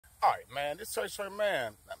All right, man, this SirSir,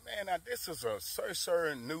 man. Now this is a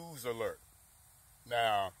SirSir news alert.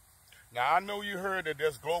 Now, now I know you heard that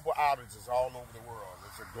there's global outages all over the world.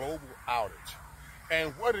 It's a global outage.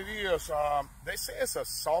 And what it is, they say it's a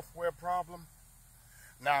software problem.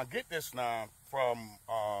 Now, get this now, from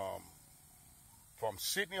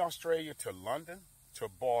Sydney, Australia to London to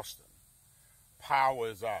Boston, power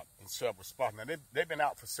is out in several spots. Now, they've been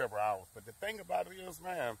out for several hours. But the thing about it is,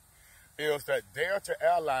 man, is that Delta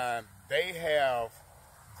Airline, they have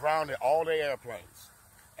grounded all their airplanes.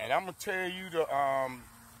 And I'm going to tell you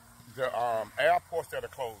the airports that are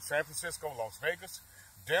closed: San Francisco, Las Vegas,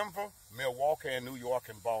 Denver, Milwaukee, and New York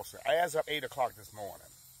and Boston, as of 8 o'clock this morning.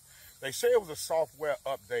 They say it was a software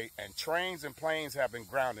update, and trains and planes have been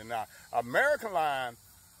grounded. Now, American Line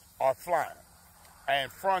are flying,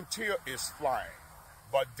 and Frontier is flying.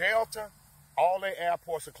 But Delta, all their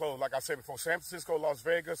airports are closed. Like I said before, San Francisco, Las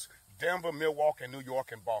Vegas, Denver, Milwaukee, New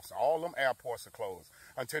York, and Boston. All them airports are closed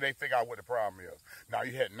until they figure out what the problem is. Now,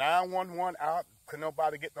 you had 911 out. Couldn't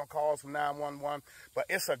nobody get no calls from 911. But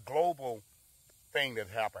it's a global thing that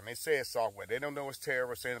happened. They say it's software. They don't know it's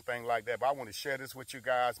terrorists or anything like that. But I want to share this with you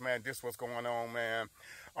guys, man. This what's going on, man.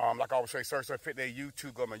 Like I always say, SirSir, fit their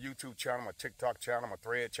YouTube. Go to my YouTube channel, my TikTok channel, my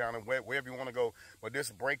Thread channel, wherever you want to go. But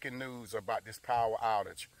this breaking news about this power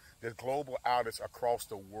outage, this global outage across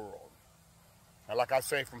the world. And like I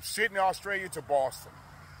say, from Sydney, Australia to Boston,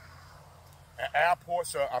 and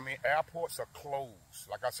airports are closed.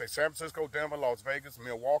 Like I say, San Francisco, Denver, Las Vegas,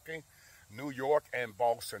 Milwaukee, New York, and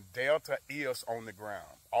Boston. Delta is on the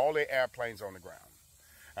ground. All their airplanes on the ground.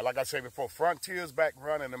 And like I said before, Frontier's back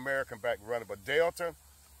running, American back running, but Delta,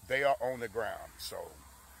 they are on the ground. So,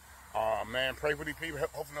 man, pray for these people.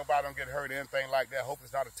 Hopefully nobody don't get hurt or anything like that. Hope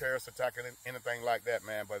it's not a terrorist attack or anything like that,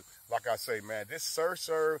 man. But like I say, man, this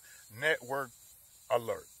SirSir Network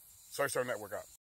alert. SirSir Network out.